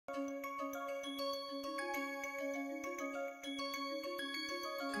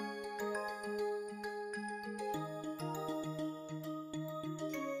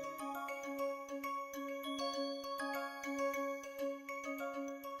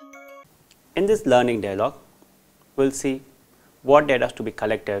In this learning dialogue, we will see what data is to be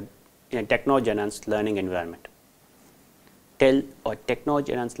collected in a technology-enhanced learning environment. TELE or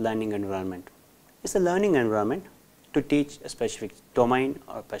technology-enhanced learning environment is a learning environment to teach a specific domain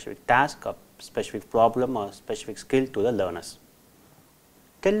or a specific task or specific problem or specific skill to the learners.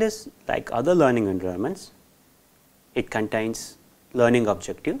 TELE is like other learning environments. It contains learning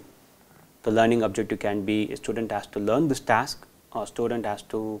objective. The learning objective can be a student has to learn this task, or student has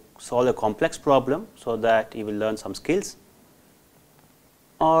to solve a complex problem so that he will learn some skills,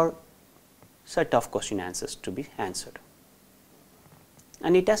 or set of question answers to be answered.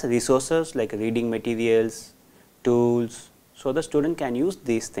 And it has resources like reading materials, tools, so the student can use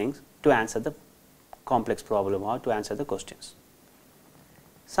these things to answer the complex problem or to answer the questions.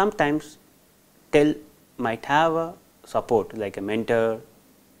 Sometimes TELE might have a support like a mentor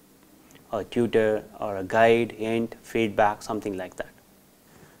or a tutor or a guide, hint, feedback, something like that.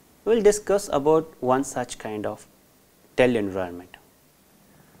 We will discuss about one such kind of TELE environment,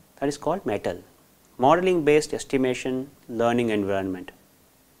 that is called METAL, Modeling Based Estimation Learning Environment.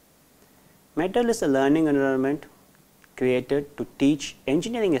 METAL is a learning environment created to teach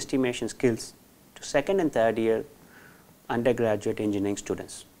engineering estimation skills to second and third year undergraduate engineering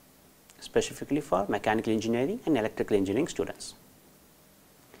students, specifically for mechanical engineering and electrical engineering students.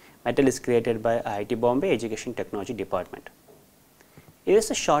 METAL is created by IIT Bombay Education Technology Department. Here is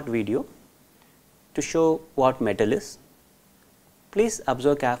a short video to show what METAL is. Please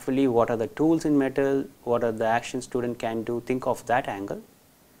observe carefully what are the tools in METAL, what are the actions student can do, think of that angle.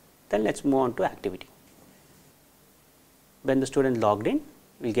 Then let us move on to activity. When the student logged in,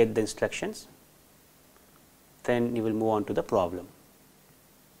 we will get the instructions, then you will move on to the problem.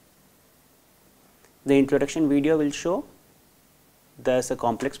 The introduction video will show there is a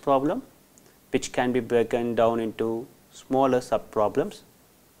complex problem which can be broken down into smaller sub problems.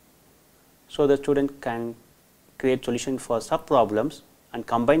 So, the student can create solutions for sub problems and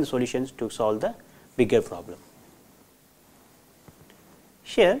combine the solutions to solve the bigger problem.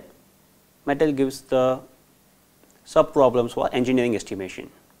 Here METAL gives the sub problems for engineering estimation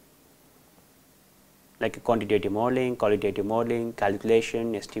like quantitative modeling, qualitative modeling,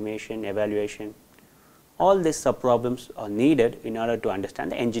 calculation, estimation, evaluation. All these sub problems are needed in order to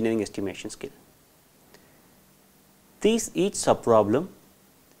understand the engineering estimation skill. Each sub problem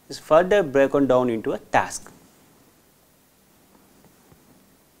is further broken down into a task.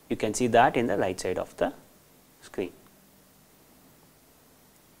 You can see that in the right side of the screen.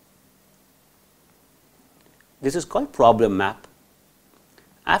 This is called problem map.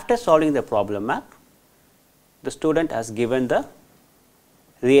 After solving the problem map, the student has given the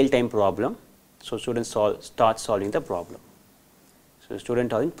real time problem. So, student starts solving the problem. So, the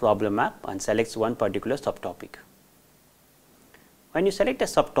student is in problem map and selects one particular subtopic. When you select a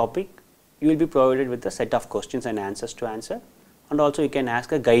subtopic, you will be provided with a set of questions and answers to answer, and also you can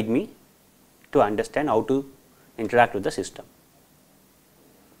ask a guide me to understand how to interact with the system.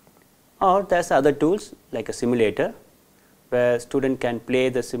 Or there are other tools like a simulator, where student can play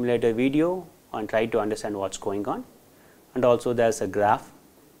the simulator video and try to understand what is going on, and also there is a graph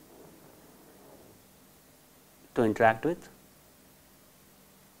to interact with,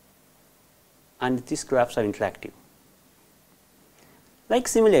 and these graphs are interactive. Like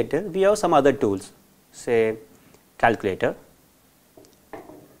simulator, we have some other tools, say calculator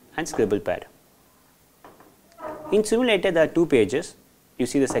and scribble pad. In simulator there are two pages. You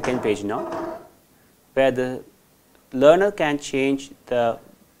see the second page now, where the learner can change the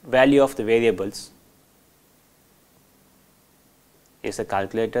value of the variables. Is a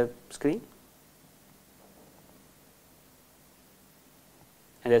calculator screen,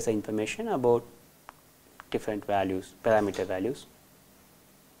 and there is information about different values, parameter values.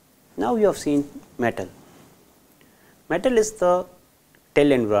 Now, you have seen METAL. METAL is the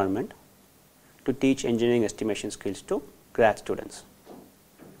TELE environment to teach engineering estimation skills to grad students.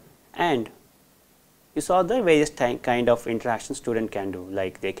 And you saw the various kind of interactions student can do,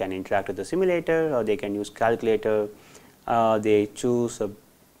 like they can interact with the simulator, or they can use calculator, they choose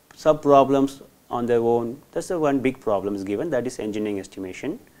sub problems on their own. That is the one big problem is given, that is engineering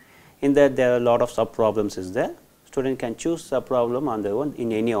estimation. In that there are a lot of sub problems is there. Student can choose sub problem on their own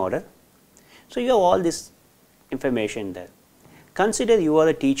in any order. So, you have all this information there. Consider you are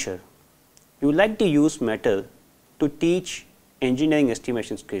a teacher. You would like to use METAL to teach engineering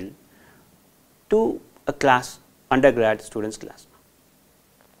estimation skill to a class, undergrad students class.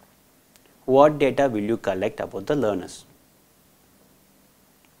 What data will you collect about the learners?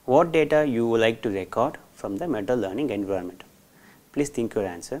 What data you would like to record from the METAL learning environment? Please think your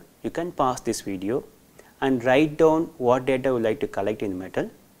answer. You can pause this video and write down what data you would like to collect in METAL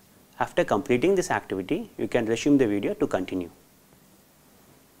After completing this activity, you can resume the video to continue.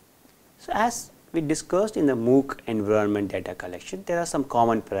 So, as we discussed in the MOOC environment data collection, there are some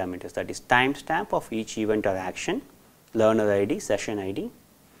common parameters, that is timestamp of each event or action, learner ID, session ID.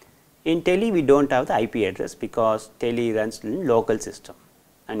 In TELE, we do not have the IP address because TELE runs in local system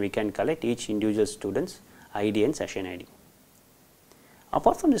and we can collect each individual student's ID and session ID.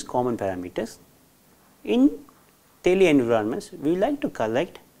 Apart from these common parameters, in TELE environments, we like to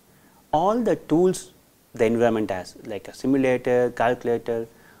collect all the tools the environment has, like a simulator, calculator,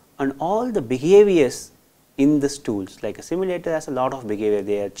 and all the behaviors in these tools. Like a simulator has a lot of behavior,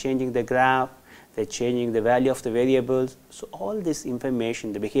 they are changing the graph, they are changing the value of the variables. So, all this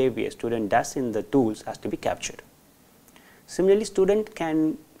information, the behavior student does in the tools has to be captured. Similarly, student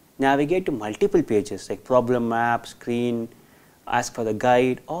can navigate to multiple pages like problem map, screen, ask for the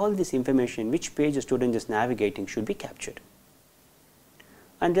guide, all this information which page the student is navigating should be captured.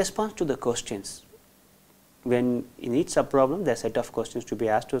 And response to the questions. When in each subproblem there are a set of questions to be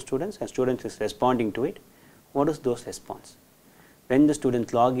asked to students and student is responding to it, what is those response? When the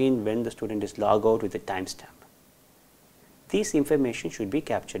student log in, when the student is log out with the timestamp. These information should be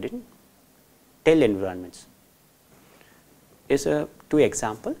captured in TELE environments. Is a two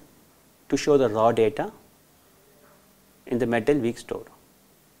example to show the raw data in the metal weak stored.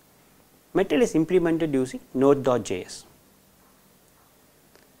 Metal is implemented using node.js.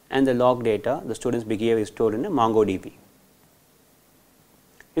 And the log data, the student's behavior is stored in a MongoDB.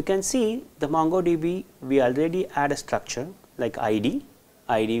 You can see the MongoDB, we already add a structure like ID,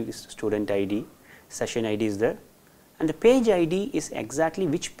 ID is student ID, session ID is there, and the page ID is exactly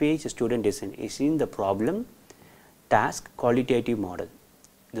which page the student is in the problem, task, qualitative model.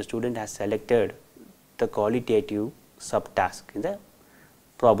 The student has selected the qualitative subtask in the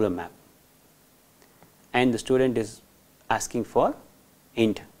problem map, and the student is asking for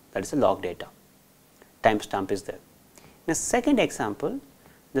int, that is the log data, timestamp is there. In the second example,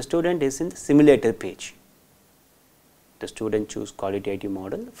 the student is in the simulator page. The student choose qualitative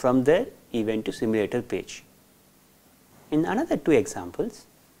model, from there he went to simulator page. In another two examples,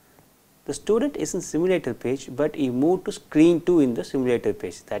 the student is in simulator page, but he moved to screen 2 in the simulator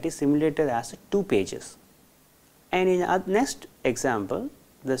page, that is simulator has 2 pages. And in our next example,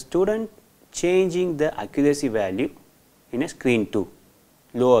 the student changing the accuracy value in a screen 2,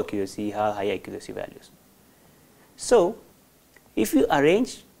 low accuracy, high accuracy values. So, if you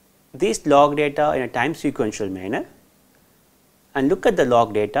arrange this log data in a time sequential manner and look at the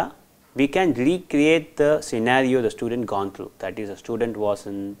log data, we can recreate the scenario the student gone through. That is, the student was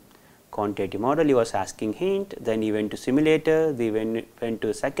in quantitative model, he was asking hint, then he went to simulator, he went to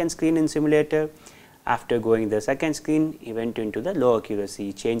the second screen in simulator. After going the second screen, he went into the low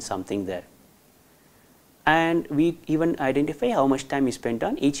accuracy, changed something there. And we even identify how much time he spent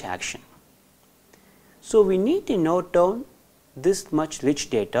on each action. So, we need to note down this much rich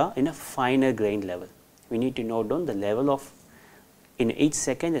data in a finer grain level. We need to note down the level of in each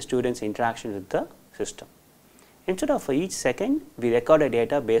second the student's interaction with the system. Instead of for each second, we record a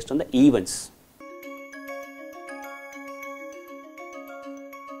data based on the events.